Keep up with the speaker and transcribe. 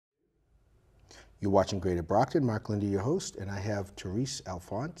You're watching Greater Brockton. Mark Lindy, your host, and I have Theresa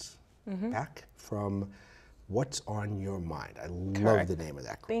Alphonse back from What's on Your Mind. I love the name of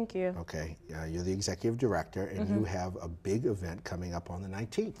that group. Thank you. Okay, you're the executive director, and you have a big event coming up on the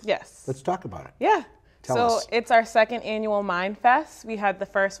 19th. Yes. Let's talk about it. Yeah. Tell us. It's our second annual Mind Fest. We had the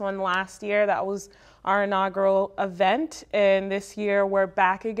first one last year. That was our inaugural event. And this year we're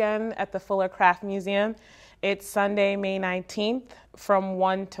back again at the Fuller Craft Museum. It's Sunday, May 19th from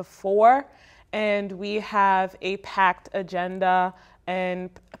 1 to 4. And we have a packed agenda and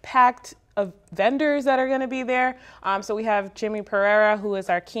packed of vendors that are going to be there. So we have Jimmy Pereira, who is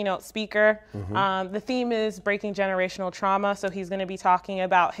our keynote speaker. The theme is breaking generational trauma. So he's going to be talking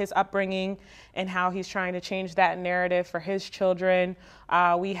about his upbringing and how he's trying to change that narrative for his children.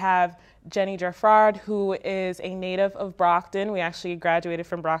 We have Jenny Gerfard, who is a native of Brockton. We actually graduated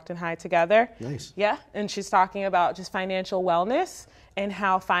from Brockton High together. Nice. Yeah, and she's talking about just financial wellness and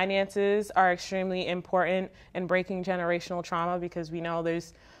how finances are extremely important in breaking generational trauma, because we know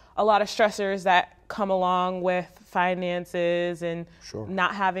there's a lot of stressors that come along with finances and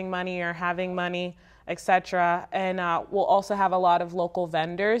not having money or having money, etc. And we'll also have a lot of local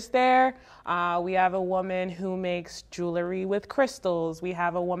vendors there. We have a woman who makes jewelry with crystals. We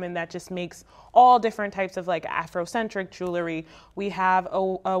have a woman that just makes all different types of like Afrocentric jewelry. We have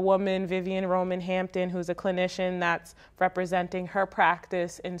a woman, Vivian Roman Hampton, who's a clinician that's representing her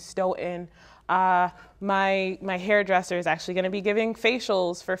practice in Stoughton. My hairdresser is actually going to be giving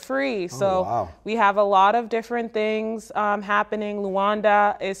facials for free. So we have a lot of different things happening.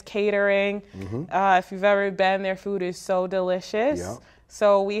 Luanda is catering. If you've ever been, their food is so delicious.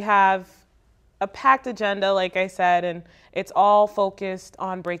 So we have a packed agenda, like I said, and it's all focused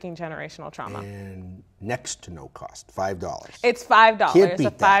on breaking generational trauma. And next to no cost, $5. It's $5. Can't beat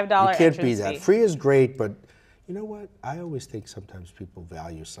it's a $5 that. You can't beat entrance that. fee. Free is great, but you know what? I always think sometimes people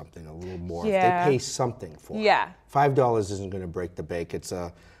value something a little more if they pay something for it. $5 isn't going to break the bank. It's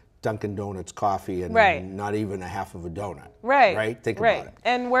a Dunkin' Donuts coffee and not even a half of a donut. Right? Think about it.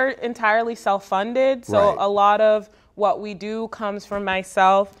 And we're entirely self-funded, so a lot of what we do comes from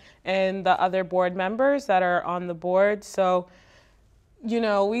myself and the other board members that are on the board. So, you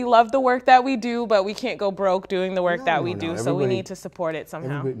know, we love the work that we do, but we can't go broke doing the work that we do, so we need to support it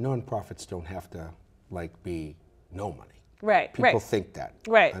somehow. Non-profits don't have to, be no money. People think that.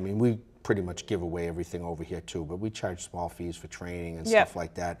 I mean, we pretty much give away everything over here too, but we charge small fees for training and stuff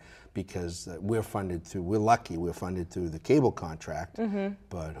like that because we're lucky we're funded through the cable contract,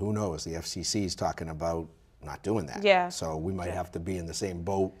 but who knows, the FCC is talking about not doing that. So we might have to be in the same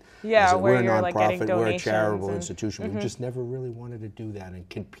boat. We're a nonprofit, we're a charitable institution. We just never really wanted to do that and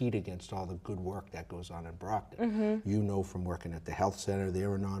compete against all the good work that goes on in Brockton. You know, from working at the health center,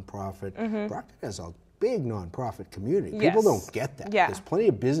 they're a nonprofit. Brockton has a big nonprofit community. People don't get that. There's plenty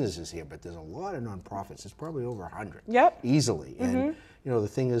of businesses here, but there's a lot of nonprofits. There's probably over 100 easily. And you know, the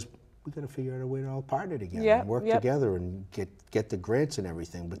thing is, we got to figure out a way to all partner together and work together and get the grants and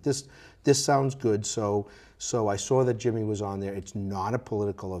everything. But this sounds good. So I saw that Jimmy was on there. It's not a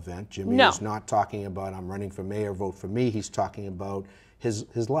political event. Jimmy is not talking about I'm running for mayor, vote for me. He's talking about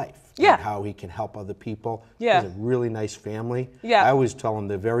his life and how he can help other people. He has a really nice family. I always tell him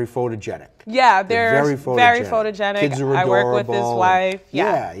they're very photogenic. They're very photogenic. Kids are adorable. I work with his wife.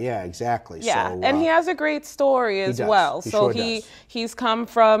 Exactly. So, and he has a great story as well. He's come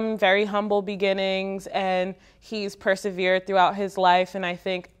from very humble beginnings, and he's persevered throughout his life. And I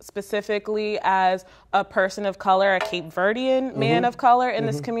think specifically as a person of color, a Cape Verdean man of color in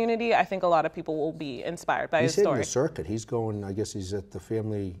this community, I think a lot of people will be inspired by his story. He's hitting the circuit. He's going, I guess he's at the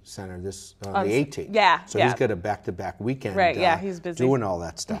Family Center on the 18th. So he's got a back-to-back weekend he's busy doing all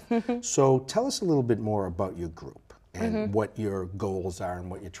that stuff. So tell us a little bit more about your group and what your goals are and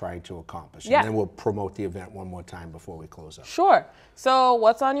what you're trying to accomplish. And then we'll promote the event one more time before we close up. Sure. So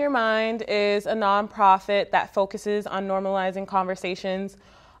What's on Your Mind is a nonprofit that focuses on normalizing conversations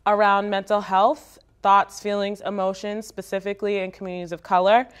around mental health, thoughts, feelings, emotions, specifically in communities of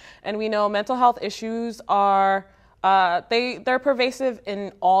color. And we know mental health issues are they're pervasive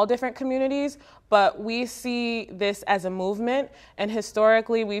in all different communities, but we see this as a movement. And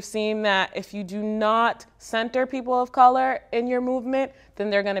historically, we've seen that if you do not center people of color in your movement,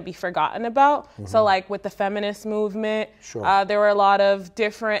 then they're going to be forgotten about. So like with the feminist movement, there were a lot of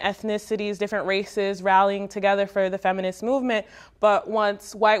different ethnicities, different races rallying together for the feminist movement. But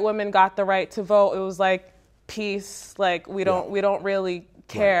once white women got the right to vote, it was like peace. Like we don't really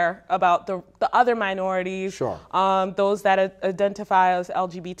care about the other minorities, those that identify as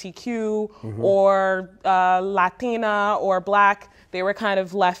LGBTQ or Latina or Black. they were kind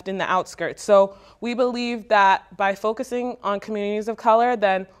of left in the outskirts. So we believe that by focusing on communities of color,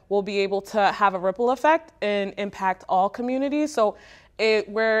 then we'll be able to have a ripple effect and impact all communities. So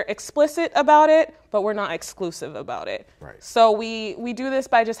we're explicit about it, but we're not exclusive about it. Right. So we do this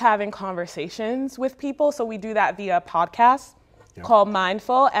by just having conversations with people. So we do that via podcasts called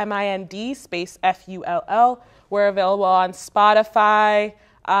Mindful, M-I-N-D space F-U-L-L. We're available on Spotify,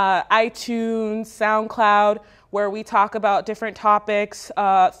 iTunes, SoundCloud, where we talk about different topics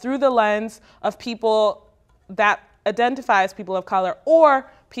through the lens of people that identify as people of color or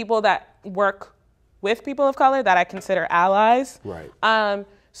people that work with people of color that I consider allies. Right.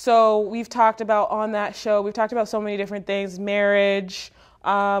 So we've talked about on that show, we've talked about so many different things, marriage,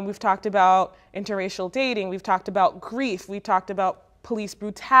 we've talked about interracial dating, we've talked about grief, we've talked about police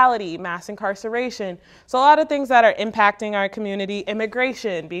brutality, mass incarceration. So a lot of things that are impacting our community,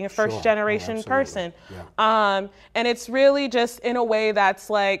 immigration, being a first generation person. Yeah. And it's really just in a way that's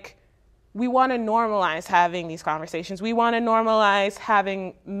like, we want to normalize having these conversations. We want to normalize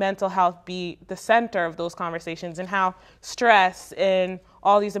having mental health be the center of those conversations and how stress and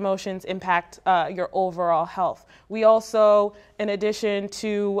all these emotions impact your overall health. We also, in addition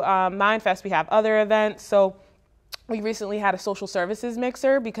to MindFest, we have other events. So we recently had a social services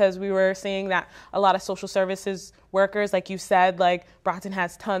mixer because we were seeing that a lot of social services workers, like you said, like Brockton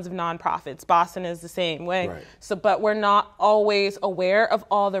has tons of nonprofits. Boston is the same way. Right. So, but we're not always aware of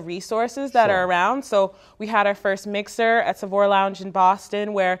all the resources that are around. So we had our first mixer at Savoy Lounge in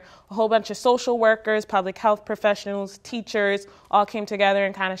Boston where a whole bunch of social workers, public health professionals, teachers all came together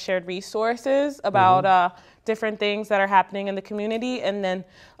and kind of shared resources about different things that are happening in the community. And then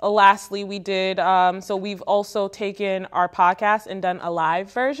lastly, we did, so we've also taken our podcast and done a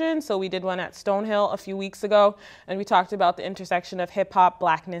live version. So we did one at Stonehill a few weeks ago, and we talked about the intersection of hip hop,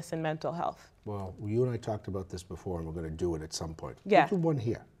 blackness, and mental health. Well, you and I talked about this before, and we're going to do it at some point. Yeah. We'll do one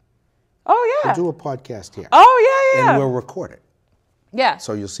here. Oh, yeah. We'll do a podcast here. Oh, yeah. And we'll record it. Yeah.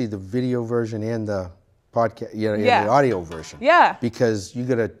 So you'll see the video version and the podcast, the audio version. Yeah. Because you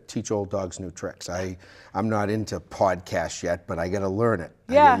got to teach old dogs new tricks. I'm not into podcasts yet, but I got to learn it.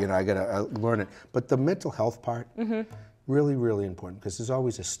 Yeah. I got to learn it. But the mental health part, really, really important because there's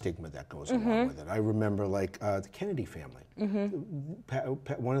always a stigma that goes along with it. I remember like the Kennedy family.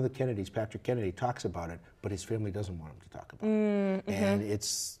 One of the Kennedys, Patrick Kennedy, talks about it, but his family doesn't want him to talk about it. And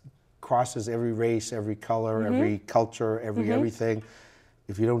it's crosses every race, every color, every culture, everything.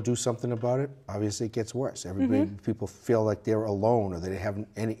 If you don't do something about it, obviously it gets worse. People feel like they're alone or they haven't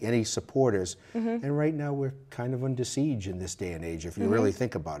any supporters. And right now we're kind of under siege in this day and age, if you really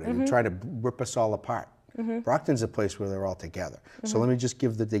think about it, and try to rip us all apart. Brockton's a place where they're all together. So let me just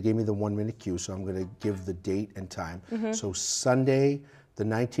they gave me the 1 minute cue, so I'm gonna give the date and time. So Sunday, the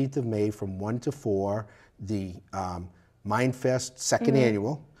 19th of May from 1 to 4, the MindFest second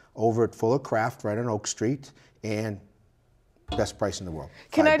annual over at Fuller Craft right on Oak Street, and best price in the world.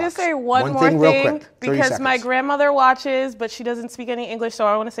 Can I just say one more thing? Because my grandmother watches, but she doesn't speak any English, so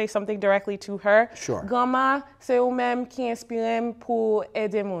I want to say something directly to her. Sure. Grandma, c'est vous-même qui inspirez pour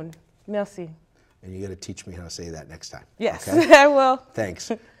aider moun. Merci. And you got to teach me how to say that next time. Yes, okay? I will.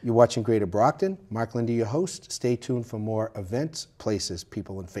 Thanks. You're watching Greater Brockton. Mark Lindy, your host. Stay tuned for more events, places,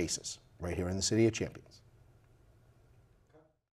 people, and faces right here in the City of Champions.